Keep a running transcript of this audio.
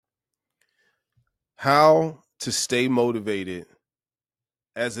How to stay motivated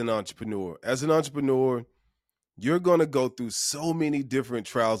as an entrepreneur. As an entrepreneur, you're going to go through so many different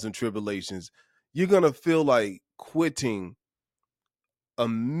trials and tribulations. You're going to feel like quitting a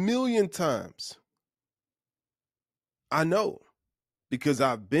million times. I know because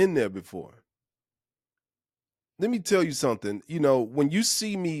I've been there before. Let me tell you something. When you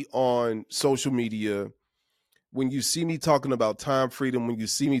see me on social media, when you see me talking about time freedom, when you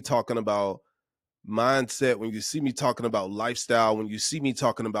see me talking about mindset, when you see me talking about lifestyle, when you see me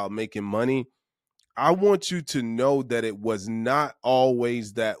talking about making money, I want you to know that it was not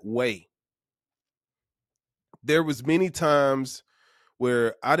always that way. There was many times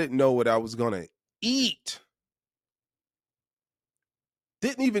where I didn't know what I was going to eat.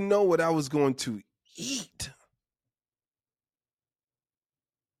 Didn't even know what I was going to eat.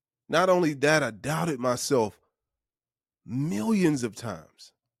 Not only that, I doubted myself millions of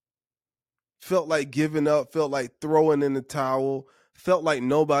times. Felt like giving up, felt like throwing in the towel, felt like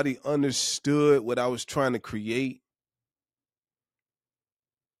nobody understood what I was trying to create.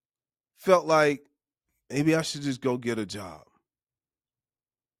 Felt like maybe I should just go get a job.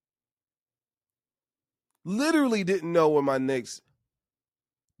 Literally didn't know where my next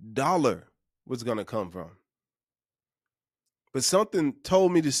dollar was going to come from. But something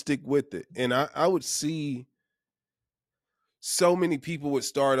told me to stick with it. And I would see so many people would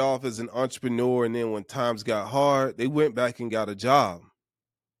start off as an entrepreneur, and then when times got hard, they went back and got a job.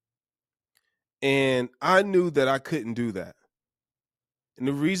 And I knew that I couldn't do that. And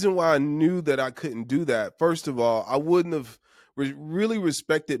the reason why I knew that I couldn't do that, first of all, I wouldn't have really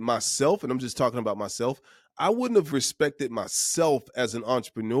respected myself. And I'm just talking about myself. I wouldn't have respected myself as an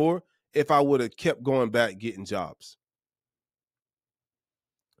entrepreneur if I would have kept going back getting jobs.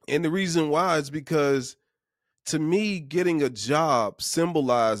 And the reason why is because to me, getting a job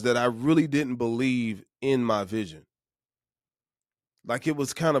symbolized that I really didn't believe in my vision. Like it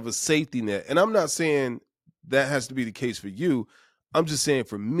was kind of a safety net. And I'm not saying that has to be the case for you. I'm just saying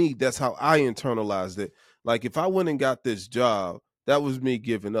for me, that's how I internalized it. Like if I went and got this job, that was me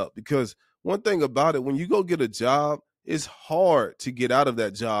giving up. Because one thing about it, when you go get a job, it's hard to get out of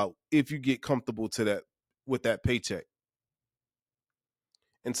that job if you get comfortable to that with that paycheck.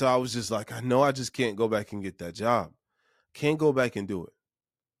 And so I was just like, I know I just can't go back and get that job. Can't go back and do it.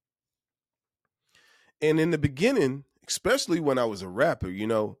 And in the beginning, especially when I was a rapper,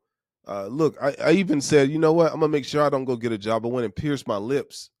 look, I even said, you know what, I'm gonna make sure I don't go get a job. I went and pierced my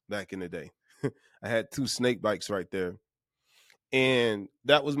lips back in the day. I had 2 snake bites right there. And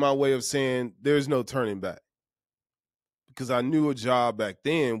that was my way of saying there's no turning back. Because I knew a job back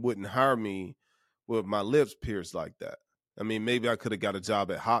then wouldn't hire me with my lips pierced like that. I mean, maybe I could have got a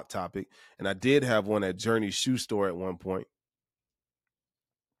job at Hot Topic, and I did have one at Journey's shoe store at one point.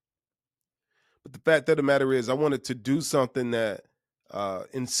 But the fact of the matter is, I wanted to do something that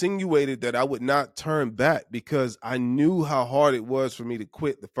insinuated that I would not turn back because I knew how hard it was for me to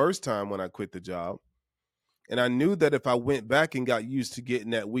quit the first time when I quit the job. And I knew that if I went back and got used to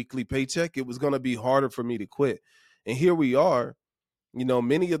getting that weekly paycheck, it was going to be harder for me to quit. And here we are,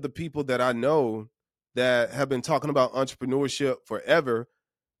 many of the people that I know that have been talking about entrepreneurship forever,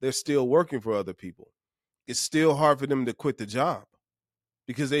 they're still working for other people. It's still hard for them to quit the job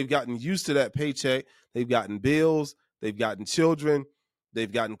because they've gotten used to that paycheck. They've gotten bills, they've gotten children, they've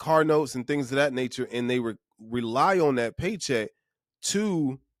gotten car notes and things of that nature, and they rely on that paycheck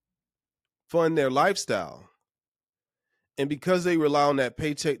to fund their lifestyle. And because they rely on that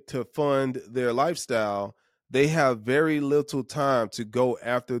paycheck to fund their lifestyle, they have very little time to go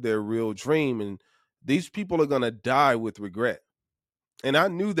after their real dream. And these people are going to die with regret. And I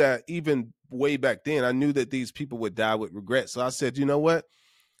knew that even way back then. I knew that these people would die with regret. So I said, you know what?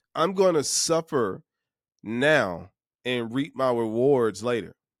 I'm going to suffer now and reap my rewards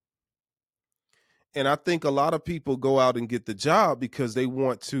later. And I think a lot of people go out and get the job because they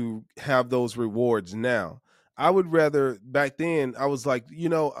want to have those rewards now. I would rather, back then, I was like,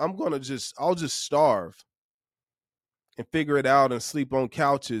 I'll just starve and figure it out and sleep on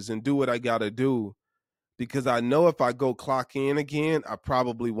couches and do what I got to do because I know if I go clock in again, I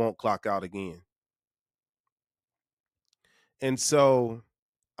probably won't clock out again. And so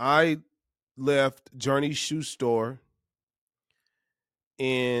I left Journey Shoe Store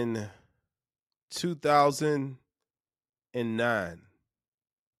in 2009. I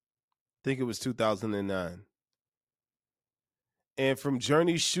think it was 2009. And from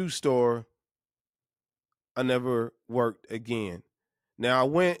Journey Shoe Store, I never worked again. Now, I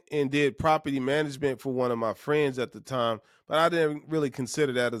went and did property management for one of my friends at the time, but I didn't really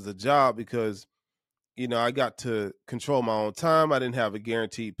consider that as a job because I got to control my own time. I didn't have a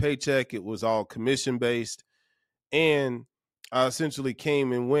guaranteed paycheck. It was all commission based. And I essentially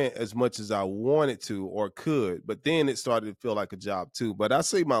came and went as much as I wanted to or could. But then it started to feel like a job too. But I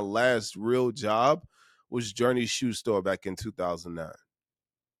say my last real job was Journey's Shoe Store back in 2009.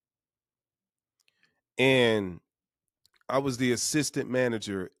 And I was the assistant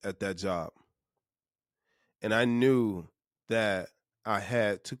manager at that job. And I knew that I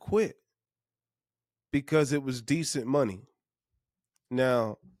had to quit because it was decent money.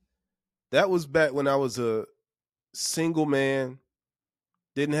 Now, that was back when I was a single man,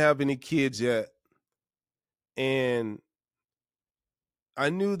 didn't have any kids yet. And I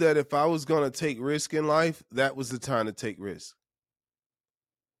knew that if I was going to take risk in life, that was the time to take risk.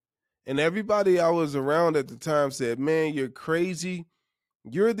 And everybody I was around at the time said, man, you're crazy.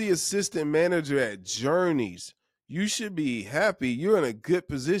 You're the assistant manager at Journeys. You should be happy. You're in a good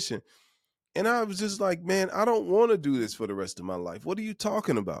position. And I was just like, man, I don't want to do this for the rest of my life. What are you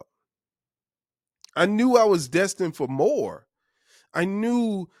talking about? I knew I was destined for more. I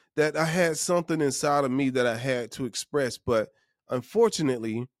knew that I had something inside of me that I had to express, but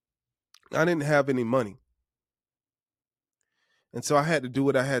unfortunately, I didn't have any money. And so I had to do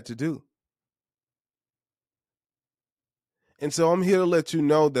what I had to do. And so I'm here to let you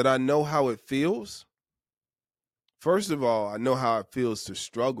know that I know how it feels. First of all, I know how it feels to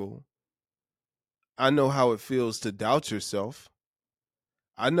struggle. I know how it feels to doubt yourself.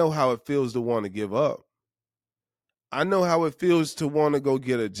 I know how it feels to want to give up. I know how it feels to want to go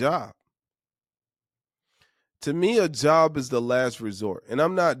get a job. To me, a job is the last resort. And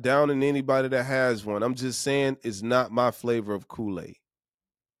I'm not downing anybody that has one. I'm just saying it's not my flavor of Kool-Aid.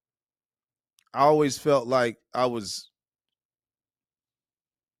 I always felt like I was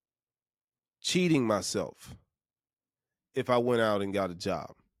cheating myself if I went out and got a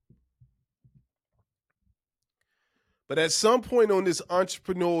job. But at some point on this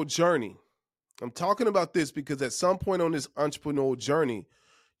entrepreneurial journey, I'm talking about this because at some point on this entrepreneurial journey,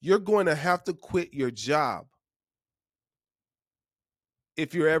 you're going to have to quit your job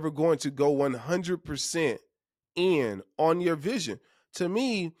if you're ever going to go 100% in on your vision. To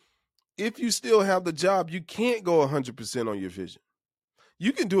me, if you still have the job, you can't go 100% on your vision.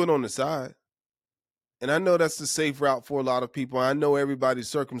 You can do it on the side. And I know that's the safe route for a lot of people. I know everybody's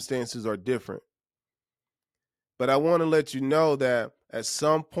circumstances are different. But I want to let you know that at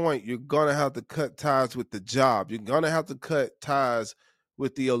some point, you're going to have to cut ties with the job. You're going to have to cut ties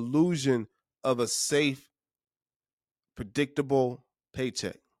with the illusion of a safe, predictable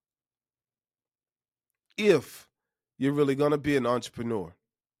paycheck. If you're really going to be an entrepreneur.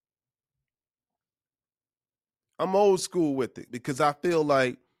 I'm old school with it because I feel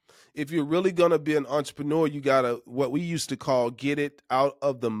like if you're really going to be an entrepreneur, you got to, what we used to call, get it out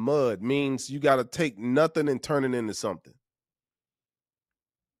of the mud. Means you got to take nothing and turn it into something.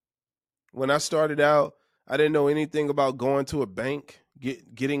 When I started out, I didn't know anything about going to a bank,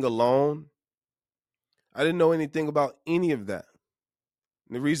 getting a loan. I didn't know anything about any of that.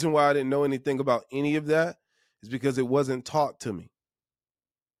 And the reason why I didn't know anything about any of that is because it wasn't taught to me.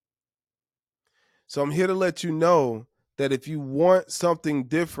 So I'm here to let you know that if you want something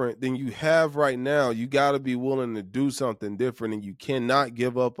different than you have right now, you got to be willing to do something different, and you cannot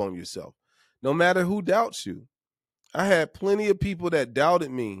give up on yourself, no matter who doubts you. I had plenty of people that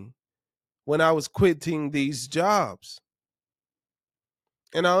doubted me when I was quitting these jobs.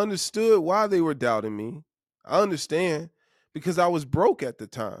 And I understood why they were doubting me. I understand because I was broke at the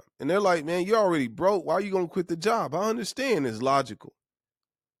time. And they're like, man, you're already broke. Why are you going to quit the job? I understand it's logical.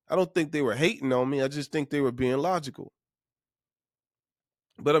 I don't think they were hating on me. I just think they were being logical.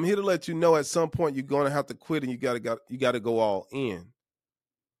 But I'm here to let you know at some point you're going to have to quit and you got to go all in.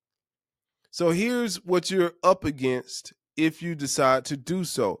 So here's what you're up against if you decide to do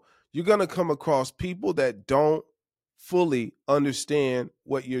so. You're going to come across people that don't fully understand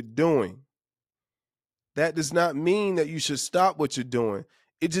what you're doing. That does not mean that you should stop what you're doing.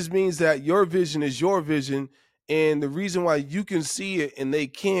 It just means that your vision is your vision. And the reason why you can see it and they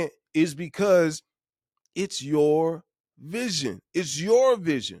can't is because it's your vision. It's your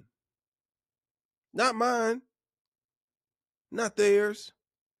vision. Not mine. Not theirs.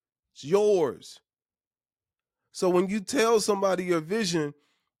 It's yours. So when you tell somebody your vision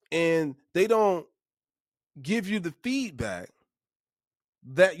and they don't give you the feedback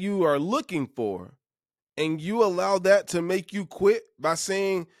that you are looking for, and you allow that to make you quit by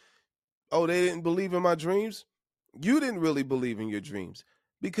saying, oh, they didn't believe in my dreams, you didn't really believe in your dreams,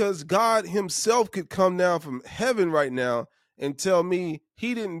 because God himself could come down from heaven right now and tell me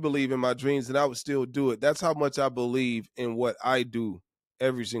he didn't believe in my dreams and I would still do it. That's how much I believe in what I do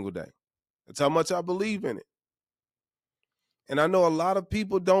every single day. That's how much I believe in it. And I know a lot of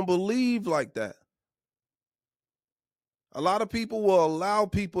people don't believe like that. A lot of people will allow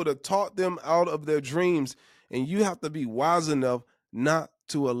people to talk them out of their dreams, and you have to be wise enough not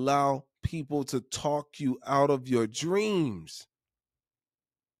to allow people to talk you out of your dreams.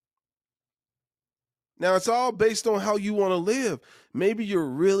 Now, it's all based on how you want to live. Maybe you're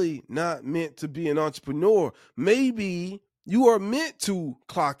really not meant to be an entrepreneur. Maybe you are meant to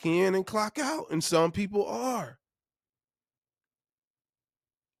clock in and clock out, and some people are.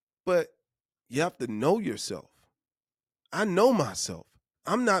 But you have to know yourself. I know myself.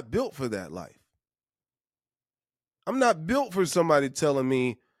 I'm not built for that life. I'm not built for somebody telling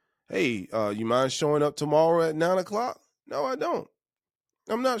me, hey, you mind showing up tomorrow at 9 o'clock? No, I don't.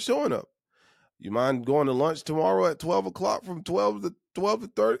 I'm not showing up. You mind going to lunch tomorrow at 12 o'clock from 12 to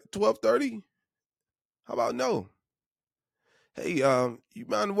 12:30? How about no? Hey, you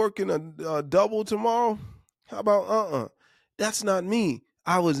mind working a double tomorrow? How about That's not me.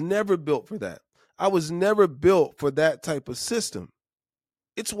 I was never built for that. I was never built for that type of system.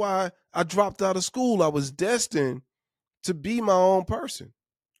 It's why I dropped out of school. I was destined to be my own person.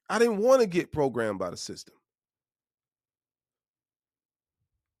 I didn't want to get programmed by the system.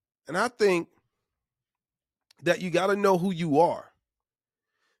 And I think that you got to know who you are.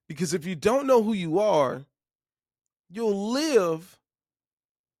 Because if you don't know who you are, you'll live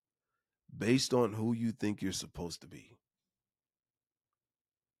based on who you think you're supposed to be.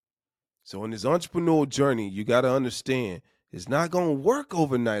 So in this entrepreneurial journey, you got to understand it's not going to work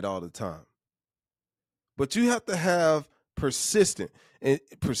overnight all the time. But you have to have persistence, and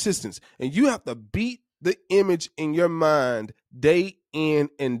you have to beat the image in your mind day in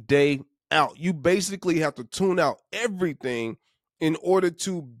and day out. You basically have to tune out everything in order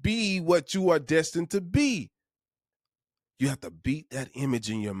to be what you are destined to be. You have to beat that image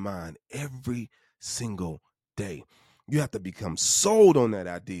in your mind every single day. You have to become sold on that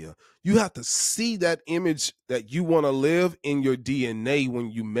idea. You have to see that image that you want to live in your DNA when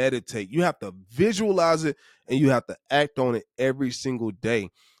you meditate. You have to visualize it, and you have to act on it every single day.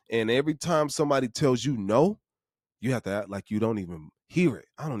 And every time somebody tells you no, you have to act like you don't even hear it.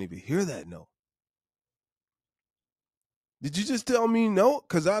 I don't even hear that no. Did you just tell me no?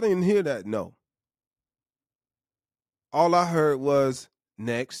 Because I didn't hear that no. All I heard was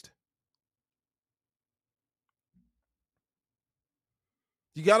next.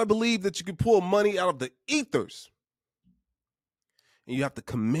 You got to believe that you can pull money out of the ethers. And you have to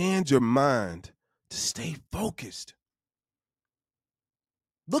command your mind to stay focused.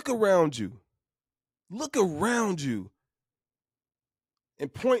 Look around you. Look around you.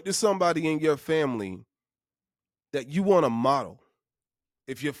 And point to somebody in your family that you want to model.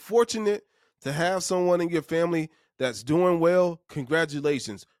 If you're fortunate to have someone in your family that's doing well,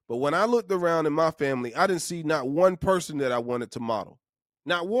 congratulations. But when I looked around in my family, I didn't see not one person that I wanted to model.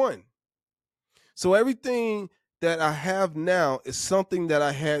 Not one. So everything that I have now is something that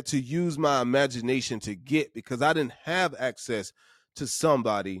I had to use my imagination to get, because I didn't have access to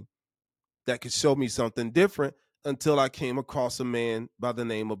somebody that could show me something different until I came across a man by the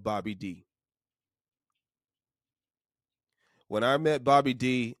name of Bobby D. When I met Bobby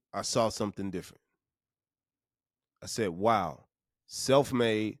D, I saw something different. I said, wow,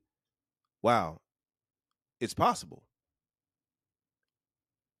 self-made, wow, it's possible.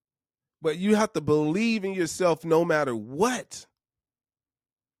 But you have to believe in yourself no matter what.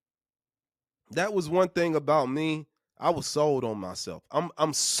 That was one thing about me. I was sold on myself.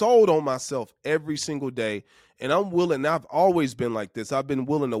 I'm sold on myself every single day. And I'm willing, I've always been like this. I've been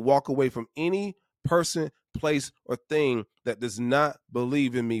willing to walk away from any person, place, or thing that does not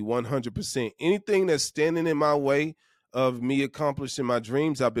believe in me 100%. Anything that's standing in my way of me accomplishing my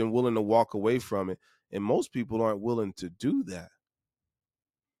dreams, I've been willing to walk away from it. And most people aren't willing to do that.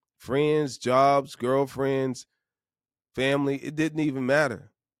 Friends, jobs, girlfriends, family, it didn't even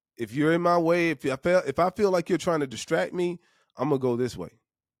matter. If you're in my way, if I feel like you're trying to distract me, I'm gonna go this way.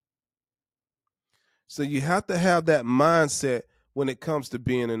 So you have to have that mindset when it comes to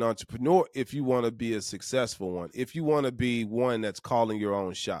being an entrepreneur if you want to be a successful one, if you want to be one that's calling your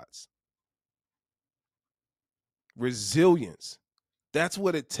own shots. Resilience. That's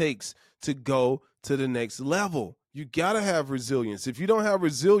what it takes to go to the next level. You got to have resilience. If you don't have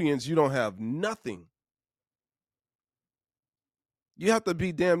resilience, you don't have nothing. You have to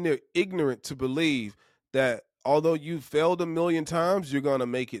be damn near ignorant to believe that although you failed a million times, you're going to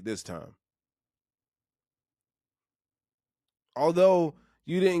make it this time. Although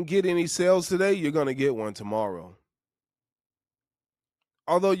you didn't get any sales today, you're going to get one tomorrow.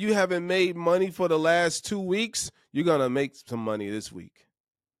 Although you haven't made money for the last 2 weeks, you're going to make some money this week.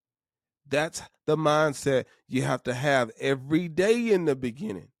 That's the mindset you have to have every day in the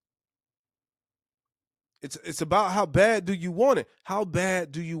beginning. It's about how bad do you want it? How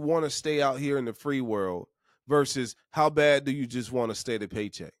bad do you want to stay out here in the free world versus how bad do you just want to stay the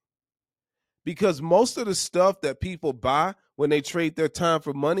paycheck? Because most of the stuff that people buy when they trade their time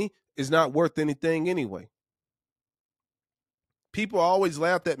for money is not worth anything anyway. People always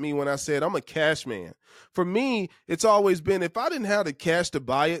laughed at me when I said I'm a cash man. For me, it's always been if I didn't have the cash to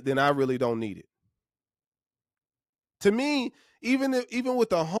buy it, then I really don't need it. To me, even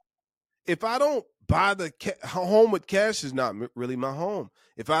with a home, if I don't buy the home with cash, is not really my home.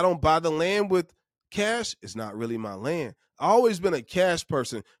 If I don't buy the land with cash, it's not really my land. I always been a cash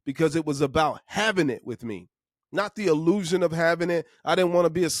person because it was about having it with me, not the illusion of having it. I didn't want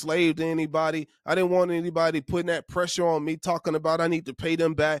to be a slave to anybody. I didn't want anybody putting that pressure on me, talking about I need to pay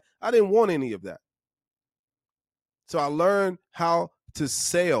them back. I didn't want any of that. So I learned how to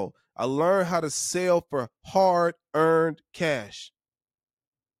sell. I learned how to sell for hard-earned cash.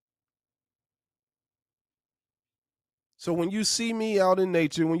 So when you see me out in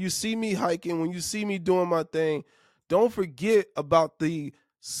nature, when you see me hiking, when you see me doing my thing, don't forget about the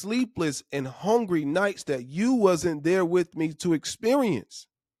sleepless and hungry nights that you wasn't there with me to experience.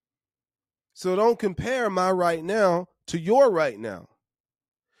 So don't compare my right now to your right now.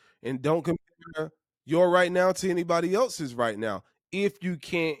 And don't compare your right now to anybody else's right now if you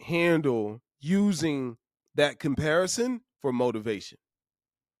can't handle using that comparison for motivation.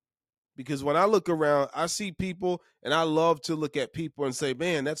 Because when I look around, I see people and I love to look at people and say,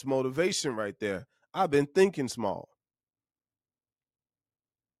 man, that's motivation right there. I've been thinking small.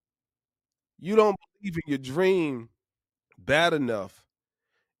 You don't believe in your dream bad enough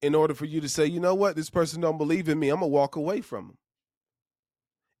in order for you to say, you know what, this person don't believe in me. I'm going to walk away from them.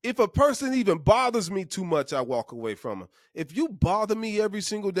 If a person even bothers me too much, I walk away from them. If you bother me every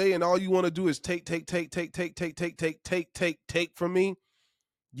single day and all you want to do is take from me,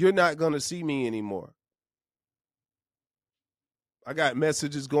 you're not going to see me anymore. I got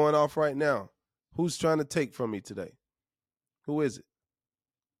messages going off right now. Who's trying to take from me today? Who is it?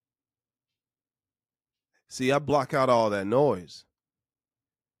 See, I block out all that noise.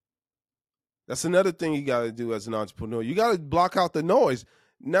 That's another thing you got to do as an entrepreneur. You got to block out the noise.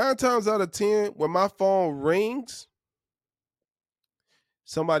 9 times out of 10, when my phone rings,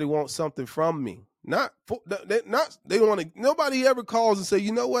 somebody wants something from me. They want to. Nobody ever calls and say,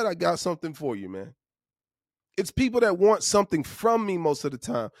 you know what, I got something for you, man. It's people that want something from me most of the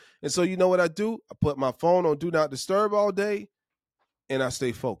time. And so you know what I do? I put my phone on do not disturb all day and I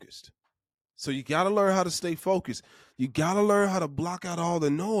stay focused. So you got to learn how to stay focused. You got to learn how to block out all the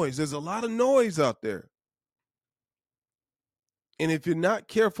noise. There's a lot of noise out there. And if you're not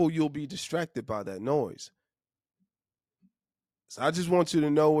careful, you'll be distracted by that noise. So I just want you to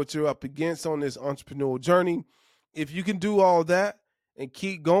know what you're up against on this entrepreneurial journey. If you can do all that and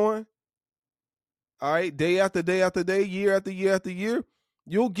keep going, all right, day after day after day, year after year after year,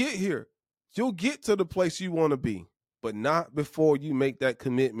 you'll get here. You'll get to the place you want to be, but not before you make that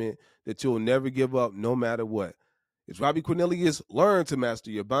commitment that you'll never give up no matter what. It's Robbie Cornelius. Learn to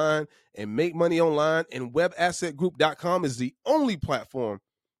master your buying and make money online, and webassetgroup.com is the only platform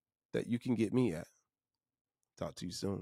that you can get me at. Talk to you soon.